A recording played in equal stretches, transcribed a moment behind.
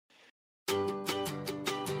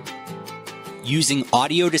using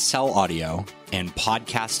audio to sell audio, and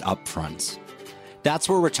podcast upfronts. That's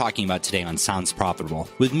what we're talking about today on Sounds Profitable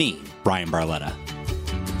with me, Brian Barletta.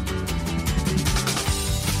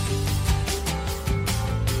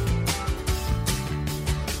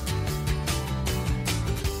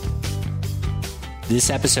 This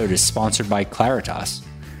episode is sponsored by Claritas.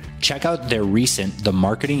 Check out their recent The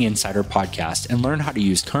Marketing Insider podcast and learn how to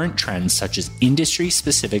use current trends such as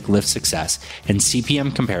industry-specific lift success and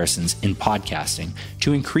CPM comparisons in podcasting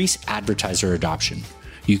to increase advertiser adoption.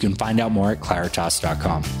 You can find out more at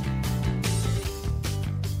claritas.com.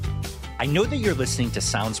 I know that you're listening to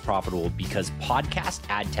Sounds Profitable because podcast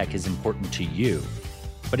ad tech is important to you,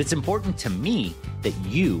 but it's important to me that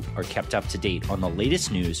you are kept up to date on the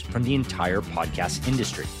latest news from the entire podcast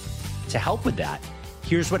industry. To help with that,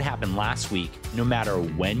 here's what happened last week, no matter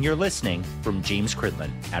when you're listening, from James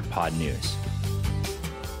Cridland at Pod News.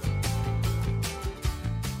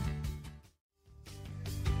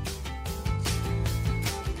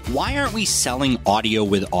 Why aren't we selling audio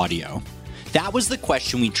with audio? That was the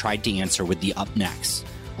question we tried to answer with the Up Next,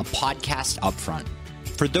 a podcast upfront.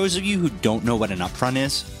 For those of you who don't know what an upfront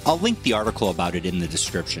is, I'll link the article about it in the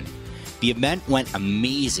description. The event went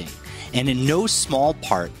amazing, and in no small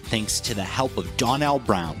part thanks to the help of Donelle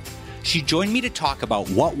Brown. She joined me to talk about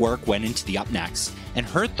what work went into the Up Next and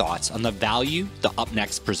her thoughts on the value the Up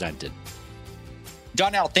Next presented.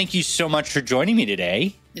 Donelle, thank you so much for joining me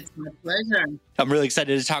today. It's my pleasure. I'm really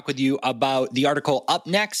excited to talk with you about the article Up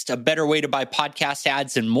Next, a better way to buy podcast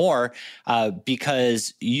ads and more,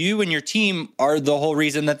 because you and your team are the whole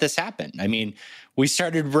reason that this happened. I mean, we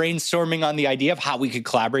started brainstorming on the idea of how we could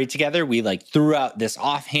collaborate together. We threw out this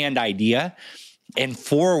offhand idea. In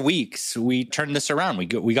 4 weeks, we turned this around.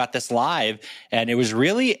 We got this live, and it was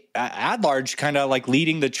really AdLarge kind of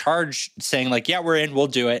leading the charge, saying yeah, we're in, we'll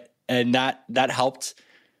do it. And that helped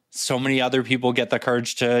so many other people get the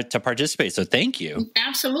courage to participate. So thank you.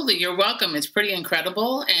 Absolutely. You're welcome. It's pretty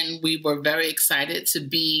incredible. And we were very excited to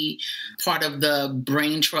be part of the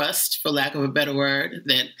brain trust, for lack of a better word,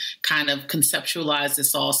 that kind of conceptualized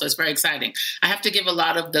this all. So it's very exciting. I have to give a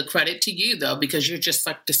lot of the credit to you, though, because you're just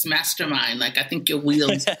like this mastermind. I think your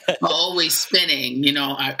wheels are always spinning.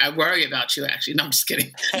 I worry about you, actually. No, I'm just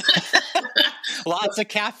kidding. Lots of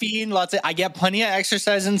caffeine, I get plenty of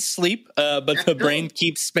exercise and sleep, but that's the brain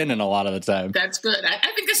keeps spinning a lot of the time. That's good.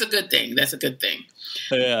 I think that's a good thing. That's a good thing.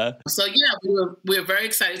 Yeah. So we were very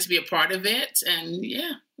excited to be a part of it, and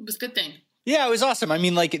it was a good thing. Yeah, it was awesome. I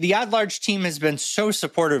mean, the AdLarge team has been so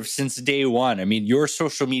supportive since day one. I mean, your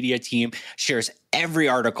social media team shares every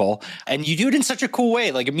article, and you do it in such a cool way.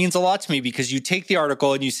 It means a lot to me because you take the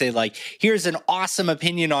article and you say, here's an awesome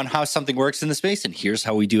opinion on how something works in the space, and here's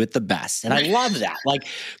how we do it the best. And I love that.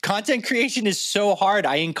 Content creation is so hard.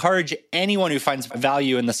 I encourage anyone who finds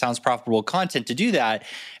value in the Sounds Profitable content to do that.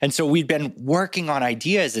 And so we've been working on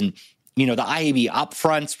ideas, and, the IAB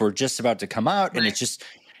upfronts were just about to come out, and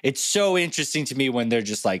it's so interesting to me when they're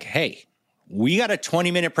just hey, we got a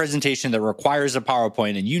 20-minute presentation that requires a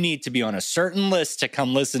PowerPoint, and you need to be on a certain list to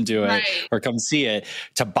come listen to it or come see it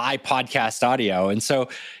to buy podcast audio. And so,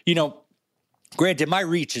 granted, my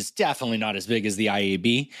reach is definitely not as big as the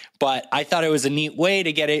IAB, but I thought it was a neat way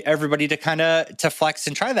to get everybody to flex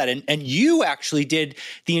and try that. And you actually did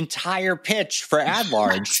the entire pitch for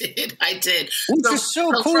AdLarge. I did. Which is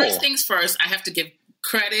so cool. First things first, I have to give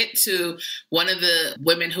credit to one of the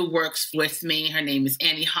women who works with me. Her name is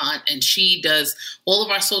Annie Hunt, and she does all of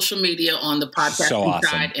our social media on the podcasting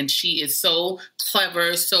side. And she is so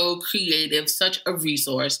clever, so creative, such a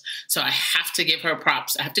resource. So I have to give her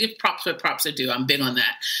props. I have to give props where props are due. I'm big on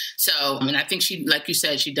that. So, I think she, like you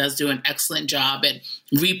said, she does do an excellent job at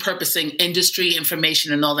repurposing industry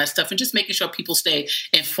information and all that stuff, and just making sure people stay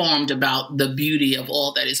informed about the beauty of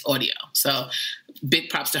all that is audio. So big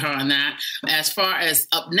props to her on that. As far as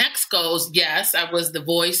Up Next goes, yes, I was the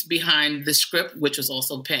voice behind the script, which was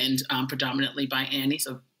also penned predominantly by Annie.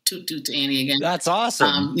 So toot to Annie again. That's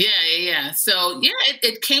awesome. Yeah. So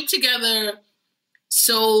it came together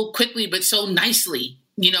so quickly, but so nicely.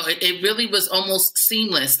 It really was almost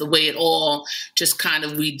seamless, the way it all just kind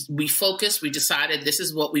of, we focused, we decided this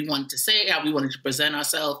is what we wanted to say, how we wanted to present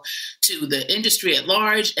ourselves to the industry at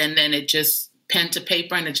large, and then it just pen to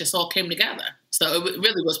paper, and it just all came together. So it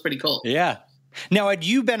really was pretty cool. Yeah. Now, had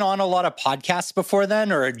you been on a lot of podcasts before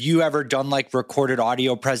then, or had you ever done recorded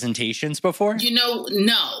audio presentations before?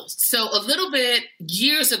 No. So a little bit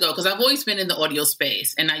years ago, because I've always been in the audio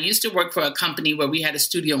space, and I used to work for a company where we had a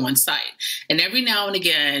studio on site. And every now and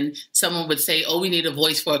again, someone would say, we need a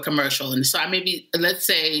voice for a commercial. And so I maybe, let's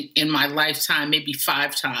say in my lifetime, maybe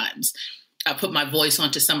 5 times I put my voice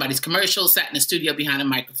onto somebody's commercial, sat in the studio behind a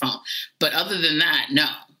microphone. But other than that, no.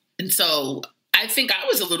 And so I think I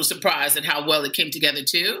was a little surprised at how well it came together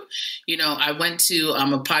too. I went to a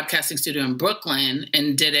podcasting studio in Brooklyn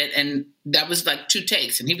and did it, and that was like 2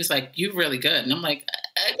 takes. And he was like, "You're really good." And I'm like,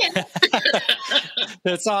 "Okay."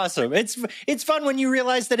 That's awesome. It's fun when you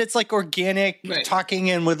realize that it's like organic talking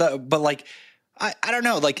in but like, I don't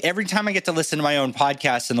know, like every time I get to listen to my own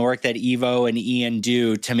podcast and the work that Evo and Ian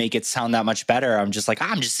do to make it sound that much better, I'm just like,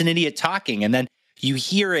 I'm just an idiot talking. And then you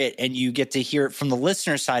hear it and you get to hear it from the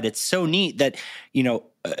listener side. It's so neat that,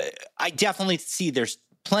 I definitely see there's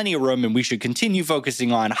plenty of room and we should continue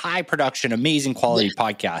focusing on high production, amazing quality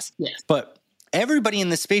podcasts. Yes. But everybody in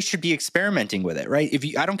the space should be experimenting with it, right?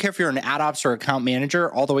 I don't care if you're an ad ops or account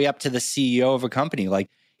manager, all the way up to the CEO of a company. Like,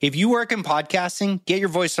 if you work in podcasting, get your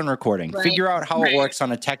voice on recording, figure out how it works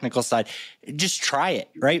on a technical side. Just try it,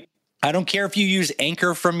 right? I don't care if you use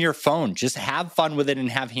Anchor from your phone, just have fun with it and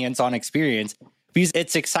have hands-on experience because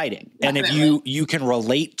it's exciting. Definitely. And if you can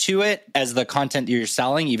relate to it as the content you're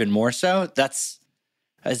selling, even more so, there's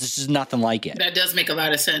just nothing like it. That does make a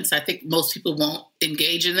lot of sense. I think most people won't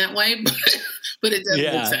engage in that way, but it does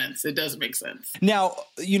make sense. It does make sense. Now,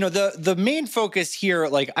 the main focus here,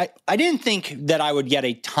 like I didn't think that I would get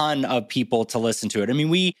a ton of people to listen to it. I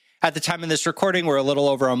mean, at the time of this recording, we're a little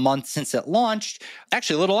over a month since it launched,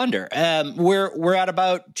 actually a little under. We're at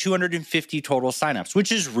about 250 total signups,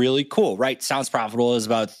 which is really cool, right? Sounds Profitable is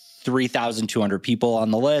about 3,200 people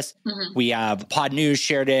on the list. Mm-hmm. We have Pod News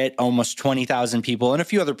shared it, almost 20,000 people, and a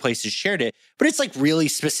few other places shared it. But it's like really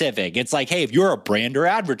specific. It's like, hey, if you're a brand or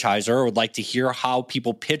advertiser or would like to hear how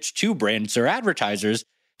people pitch to brands or advertisers,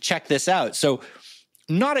 check this out. So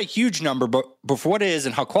not a huge number, but for what it is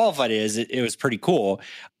and how qualified it is, it was pretty cool.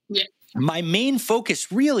 Yeah. My main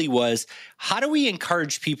focus really was, how do we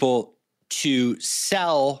encourage people to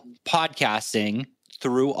sell podcasting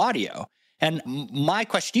through audio? And my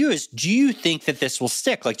question to you is, do you think that this will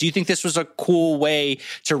stick? Like, do you think this was a cool way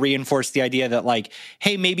to reinforce the idea that, like,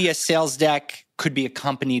 hey, maybe a sales deck could be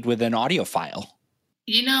accompanied with an audio file?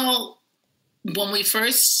 When we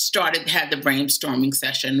first had the brainstorming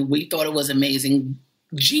session, we thought it was amazing,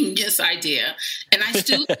 genius idea. And I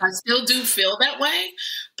still do feel that way,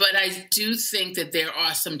 but I do think that there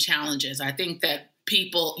are some challenges. I think that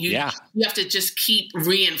people, you have to just keep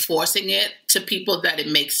reinforcing it to people that it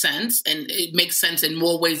makes sense, and it makes sense in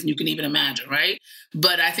more ways than you can even imagine, right?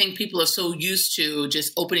 But I think people are so used to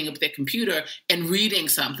just opening up their computer and reading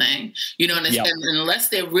something, and unless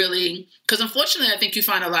they're really, because unfortunately I think you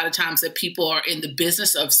find a lot of times that people are in the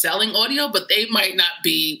business of selling audio, but they might not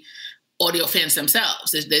be audio fans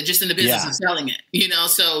themselves. They're just in the business of selling it,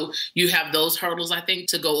 so you have those hurdles, I think,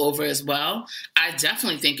 to go over as well. I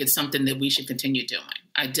definitely think it's something that we should continue doing.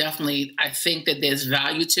 I think that there's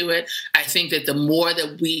value to it. I think that the more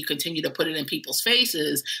that we continue to put it in people's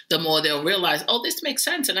faces, the more they'll realize, oh, this makes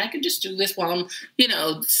sense. And I can just do this while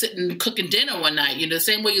I'm, sitting cooking dinner one night. The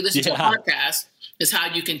same way you listen to a podcast is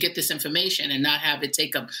how you can get this information and not have it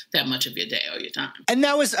take up that much of your day or your time. And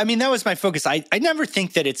that was my focus. I never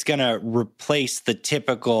think that it's going to replace the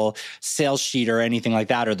typical sales sheet or anything like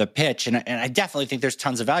that, or the pitch. And I definitely think there's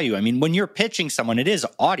tons of value. I mean, when you're pitching someone, it is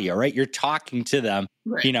audio, right? You're talking to them,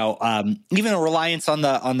 right. Even a reliance on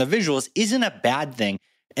the visuals isn't a bad thing.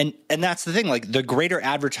 And that's the thing, like the greater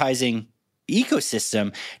advertising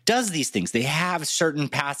ecosystem does these things. They have certain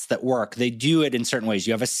paths that work. They do it in certain ways.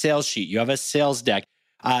 You have a sales sheet, you have a sales deck.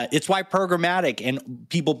 It's why programmatic and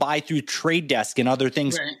people buy through Trade Desk and other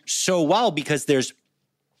things so well, because there's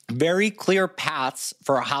very clear paths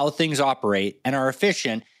for how things operate and are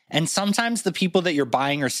efficient. And sometimes the people that you're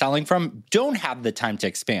buying or selling from don't have the time to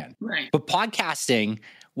expand. Right. But podcasting,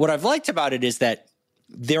 what I've liked about it is that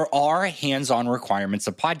there are hands-on requirements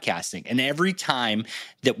of podcasting. And every time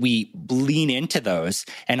that we lean into those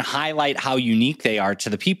and highlight how unique they are to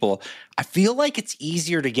the people, I feel like it's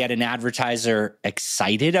easier to get an advertiser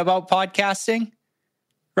excited about podcasting,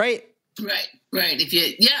 right? Right.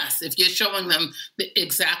 If you're showing them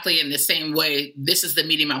exactly in the same way, this is the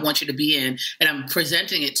medium I want you to be in, and I'm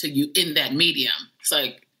presenting it to you in that medium. It's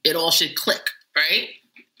like it all should click, right?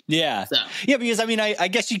 Yeah. So. Yeah, because I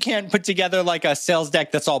guess you can't put together like a sales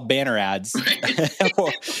deck that's all banner ads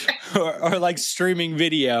or like streaming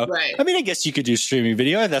video. Right. I guess you could do streaming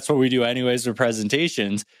video. That's what we do anyways for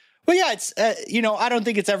presentations. But yeah, it's, I don't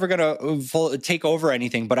think it's ever going to take over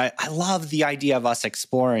anything, but I love the idea of us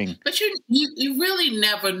exploring. But you really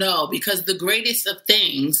never know, because the greatest of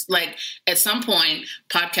things, like at some point,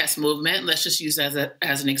 podcast movement, let's just use as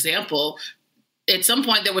an example, at some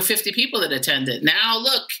point there were 50 people that attended. Now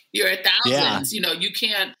look, you're at thousands. Yeah. You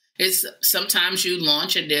can't It's sometimes you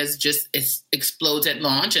launch and it explodes at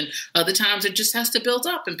launch, and other times it just has to build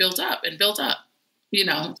up and build up and build up.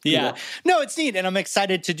 Yeah. No, it's neat. And I'm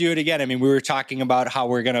excited to do it again. I mean, we were talking about how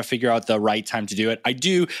we're going to figure out the right time to do it. I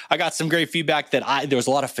got some great feedback that there was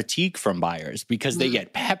a lot of fatigue from buyers because they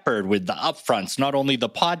get peppered with the upfronts, not only the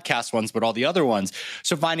podcast ones, but all the other ones.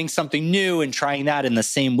 So finding something new and trying that in the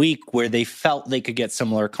same week where they felt they could get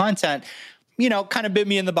similar content, kind of bit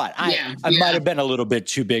me in the butt. I might have been a little bit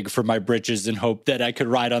too big for my britches and hoped that I could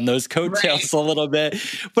ride on those coattails a little bit.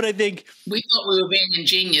 But I think we thought we were being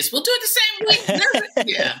ingenious. We'll do it the same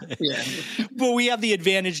week. Yeah. But we have the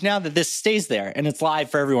advantage now that this stays there and it's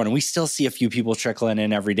live for everyone. And we still see a few people trickling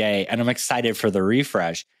in every day. And I'm excited for the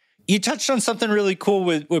refresh. You touched on something really cool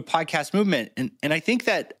with podcast movement. And I think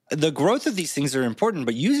that the growth of these things are important,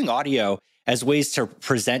 but using audio as ways to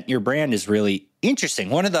present your brand is really interesting.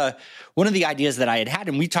 One of the ideas that I had,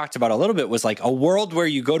 and we talked about a little bit, was like a world where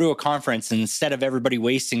you go to a conference and instead of everybody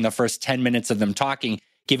wasting the first 10 minutes of them talking,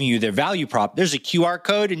 giving you their value prop, there's a QR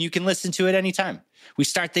code and you can listen to it anytime. We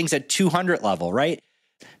start things at 200 level, right?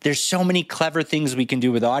 There's so many clever things we can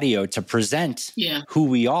do with audio to present who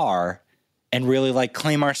we are and really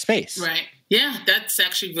claim our space. Right. Yeah, that's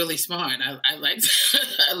actually really smart. I like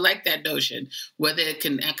I like that notion. Whether it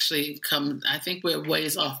can actually come, I think we're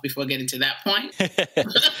ways off before getting to that point.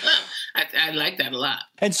 I like that a lot.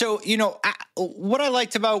 And so, what I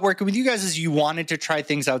liked about working with you guys is you wanted to try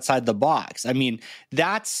things outside the box. I mean,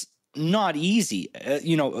 that's not easy.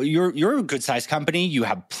 You're a good sized company. You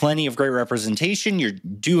have plenty of great representation. You're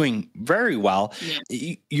doing very well.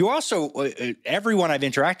 Yeah. You also, everyone I've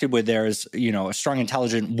interacted with there is, a strong,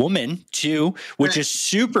 intelligent woman too, which is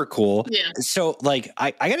super cool. Yeah. So I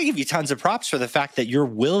got to give you tons of props for the fact that you're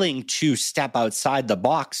willing to step outside the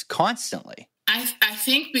box constantly. I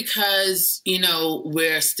think because,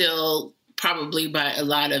 we're still probably by a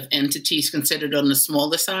lot of entities considered on the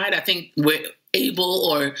smaller side. I think we're able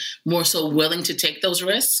or more so willing to take those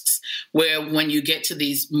risks, where when you get to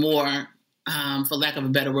these more, for lack of a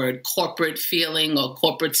better word, corporate feeling or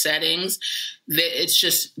corporate settings, it's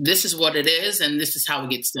just, this is what it is and this is how it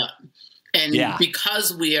gets done. And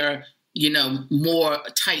because we are, more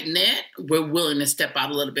tight-knit, we're willing to step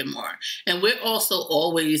out a little bit more. And we're also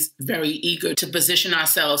always very eager to position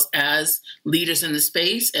ourselves as leaders in the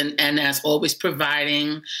space and as always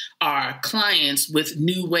providing our clients with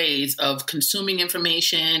new ways of consuming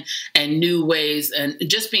information and new ways and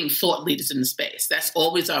just being thought leaders in the space. That's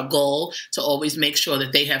always our goal, to always make sure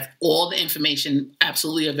that they have all the information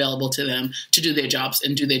absolutely available to them to do their jobs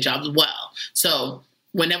and do their jobs well. So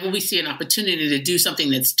whenever we see an opportunity to do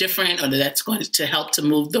something that's different or that's going to help to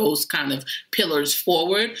move those kind of pillars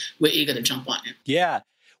forward, we're eager to jump on it. Yeah.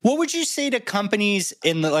 What would you say to companies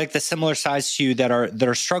in the similar size to you that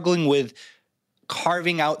are struggling with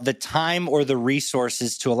carving out the time or the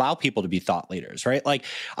resources to allow people to be thought leaders, right?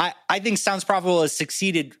 I think Sounds Profitable has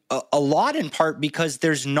succeeded a lot in part because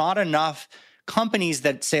there's not enough companies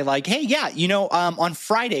that say hey, on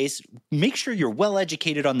Fridays, make sure you're well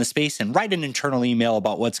educated on the space and write an internal email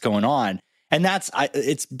about what's going on. And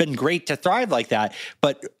it's been great to thrive like that.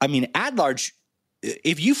 But I mean, at large,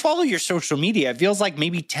 if you follow your social media, it feels like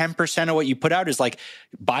maybe 10% of what you put out is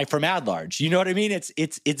buy from Ad Large. You know what I mean?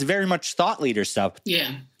 It's very much thought leader stuff.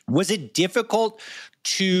 Yeah. Was it difficult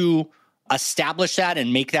to establish that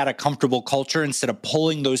and make that a comfortable culture instead of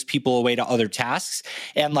pulling those people away to other tasks?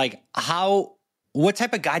 And what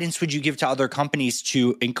type of guidance would you give to other companies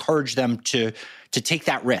to encourage them to take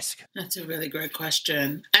that risk? That's a really great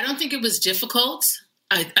question. I don't think it was difficult.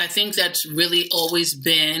 I think that's really always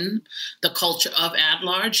been the culture of Ad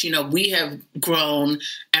Large. We have grown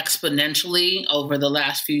exponentially over the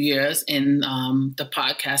last few years in the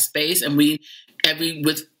podcast space, and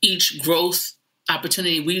with each growth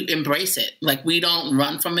opportunity, we embrace it. We don't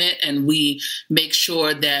run from it, and we make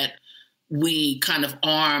sure that we kind of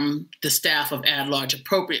arm the staff of Ad Large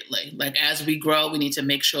appropriately. As we grow, we need to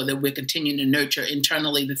make sure that we're continuing to nurture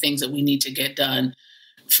internally the things that we need to get done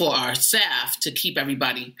for our staff to keep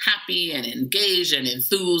everybody happy and engaged and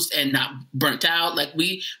enthused and not burnt out.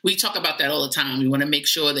 We talk about that all the time. We want to make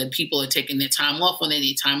sure that people are taking their time off when they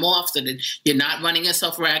need time off, so that you're not running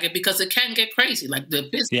yourself ragged, because it can get crazy. The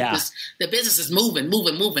business is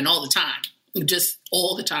moving all the time. Just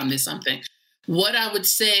all the time there's something. What I would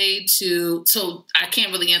say so I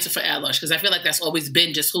can't really answer for at-large because I feel like that's always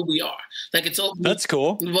been just who we are. Like that's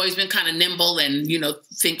cool. We've always been kind of nimble and,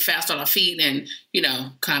 think fast on our feet and,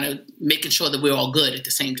 kind of making sure that we're all good at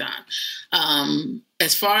the same time.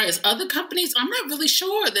 As far as other companies, I'm not really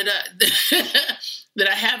sure that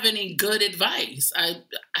I have any good advice. I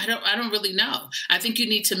don't really know. I think you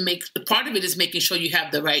need to part of it is making sure you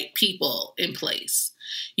have the right people in place.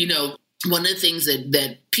 One of the things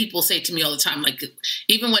that people say to me all the time, like,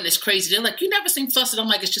 even when it's crazy, they're like, you never seem flustered. I'm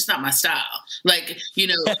like, it's just not my style. Like,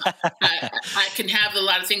 I can have a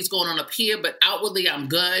lot of things going on up here, but outwardly I'm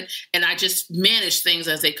good. And I just manage things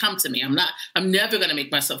as they come to me. I'm never going to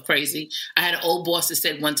make myself crazy. I had an old boss that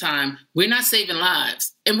said one time, we're not saving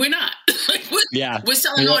lives. And we're not. We're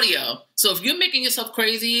selling audio. So if you're making yourself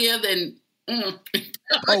crazy here, then...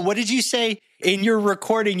 Oh, what did you say? In your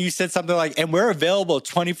recording, you said something like, and we're available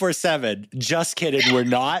 24/7. Just kidding. We're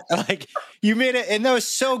not. Like, you made it. And that was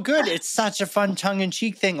so good. It's such a fun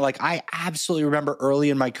tongue-in-cheek thing. Like, I absolutely remember early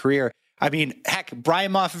in my career. I mean, heck,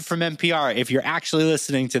 Brian Moffat from NPR, if you're actually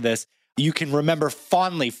listening to this, you can remember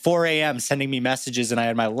fondly 4 a.m. sending me messages, and I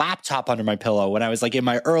had my laptop under my pillow when I was like in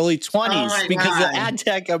my early 20s because of ad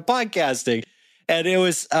tech and podcasting. And it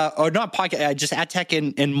was, or not podcast, just ad tech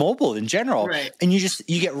and mobile in general. Right. And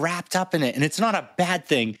you get wrapped up in it. And it's not a bad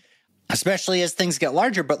thing, especially as things get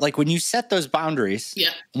larger. But like when you set those boundaries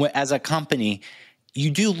as a company,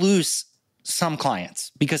 you do lose some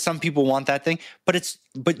clients because some people want that thing.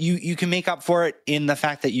 But you can make up for it in the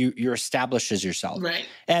fact that you're established as yourself. Right.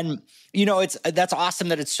 And that's awesome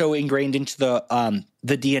that it's so ingrained into the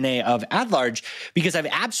DNA of at-large, because I've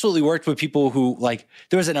absolutely worked with people who, like,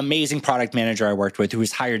 there was an amazing product manager I worked with who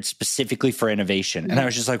was hired specifically for innovation. And I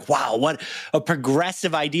was just like, wow, what a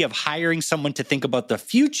progressive idea of hiring someone to think about the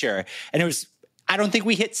future. And I don't think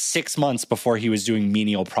we hit 6 months before he was doing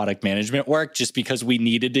menial product management work just because we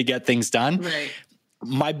needed to get things done. Right.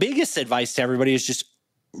 My biggest advice to everybody is just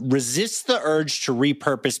resist the urge to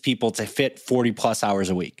repurpose people to fit 40 plus hours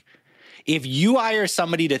a week. If you hire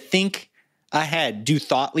somebody to think ahead, do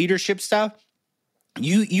thought leadership stuff,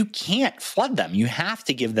 you can't flood them. You have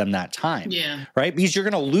to give them that time. Yeah. Right? Because you're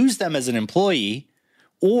going to lose them as an employee,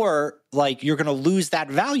 or like you're going to lose that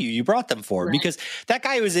value you brought them for. Right. Because that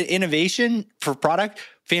guy who was an innovation for product,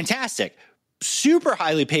 fantastic. Super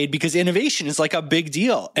highly paid because innovation is like a big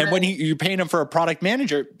deal. And when you're paying him for a product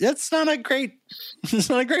manager, it's not a great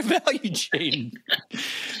value chain.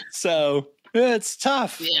 So it's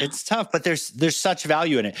tough. Yeah. It's tough, but there's such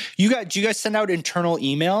value in it. Do you guys send out internal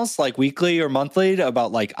emails like weekly or monthly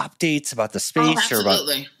about like updates about the space?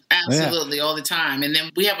 Absolutely. Absolutely, all the time. And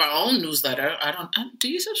then we have our own newsletter. Do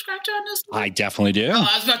you subscribe to our newsletter? I definitely do. Oh,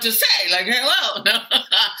 I was about to say, like, hello.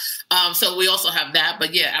 So we also have that.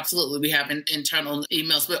 But yeah, absolutely. We have internal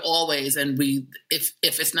emails, but always. And if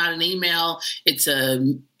it's not an email, it's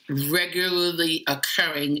a regularly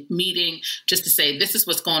occurring meeting just to say, this is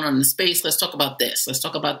what's going on in the space. Let's talk about this. Let's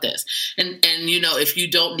talk about this. And if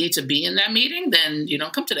you don't need to be in that meeting, then you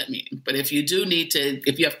don't come to that meeting. But if you do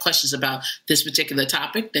if you have questions about this particular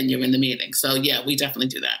topic, then you're in the meeting. So yeah, we definitely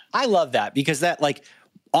do that. I love that because that, like,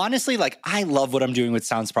 honestly, like, I love what I'm doing with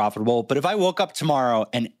Sounds Profitable. But if I woke up tomorrow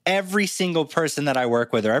and every single person that I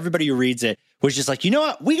work with or everybody who reads it was just like, you know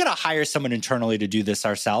what, we got to hire someone internally to do this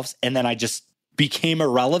ourselves, and then I just became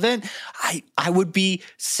irrelevant, I would be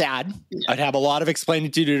sad. Yeah. I'd have a lot of explaining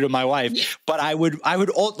to do to my wife, but I would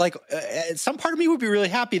like some part of me would be really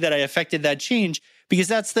happy that I affected that change, because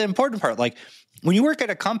that's the important part. Like, when you work at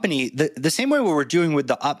a company, the same way we're doing with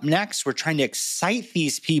the Up Next, we're trying to excite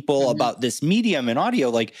these people about this medium and audio.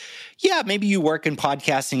 Like, yeah, maybe you work in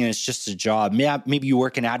podcasting and it's just a job. Maybe you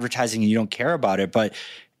work in advertising and you don't care about it, but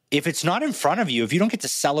if it's not in front of you, if you don't get to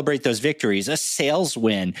celebrate those victories, a sales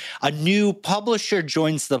win, a new publisher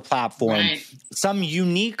joins the platform, some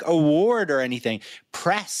unique award or anything,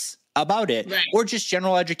 press about it, or just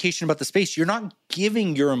general education about the space, you're not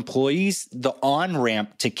giving your employees the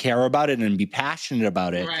on-ramp to care about it and be passionate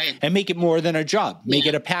about it and make it more than a job, make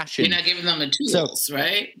it a passion. You're not giving them the tools,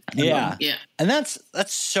 right? Yeah. And that's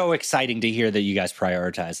so exciting to hear that you guys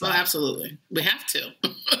prioritize that. Well, absolutely. We have to.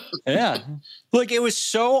 Yeah. Look, it was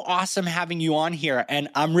so awesome having you on here, and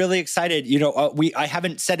I'm really excited. I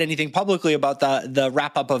haven't said anything publicly about the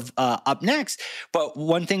wrap up of Up Next, but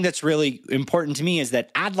one thing that's really important to me is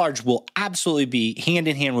that at-large will absolutely be hand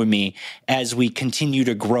in hand with me as we continue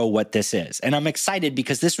to grow what this is. And I'm excited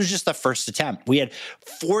because this was just the first attempt. We had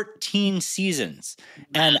 14 seasons.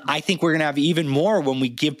 And I think we're going to have even more when we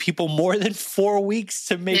give people more than 4 weeks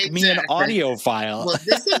to make me an audio file. Well,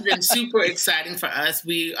 this has been super exciting for us.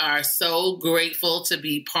 We are so grateful to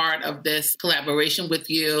be part of this collaboration with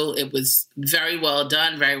you. It was very well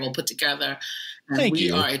done, very well put together. And we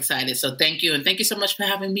are excited. So thank you. And thank you so much for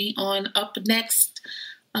having me on Up Next.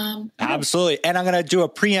 Absolutely. And I'm going to do a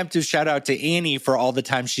preemptive shout out to Annie for all the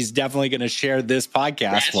time she's definitely going to share this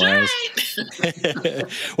podcast for us.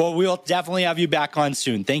 Well, we'll definitely have you back on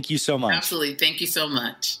soon. Thank you so much. Absolutely. Thank you so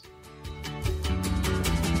much.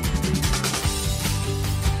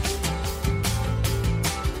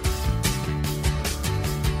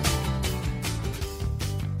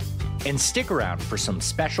 And stick around for some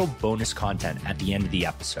special bonus content at the end of the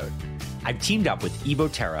episode. I've teamed up with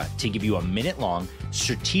Evoterra to give you a minute-long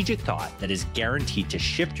strategic thought that is guaranteed to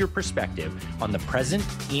shift your perspective on the present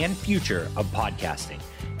and future of podcasting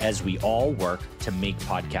as we all work to make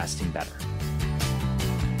podcasting better.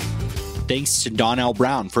 Thanks to Donelle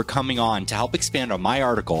Brown for coming on to help expand on my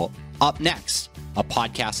article, Up Next, a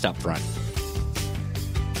podcast upfront.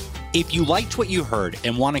 If you liked what you heard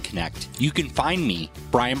and want to connect, you can find me,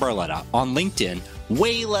 Brian Barletta, on LinkedIn,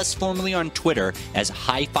 way less formally on Twitter as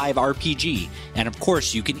High5RPG. And of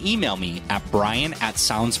course, you can email me at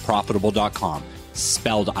brian@soundsprofitable.com,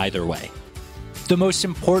 spelled either way. The most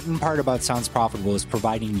important part about Sounds Profitable is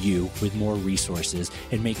providing you with more resources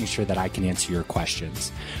and making sure that I can answer your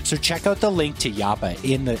questions. So check out the link to Yappa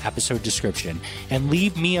in the episode description and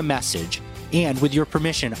leave me a message. And with your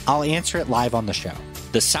permission, I'll answer it live on the show.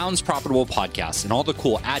 The Sounds Profitable podcast and all the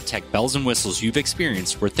cool ad tech bells and whistles you've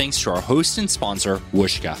experienced were thanks to our host and sponsor,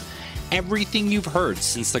 Whooshka. Everything you've heard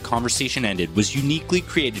since the conversation ended was uniquely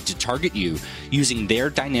created to target you using their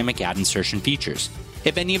dynamic ad insertion features.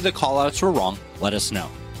 If any of the callouts were wrong, let us know.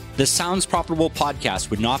 The Sounds Profitable podcast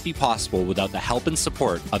would not be possible without the help and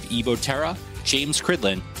support of Evoterra, James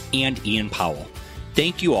Cridlin, and Ian Powell.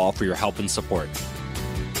 Thank you all for your help and support.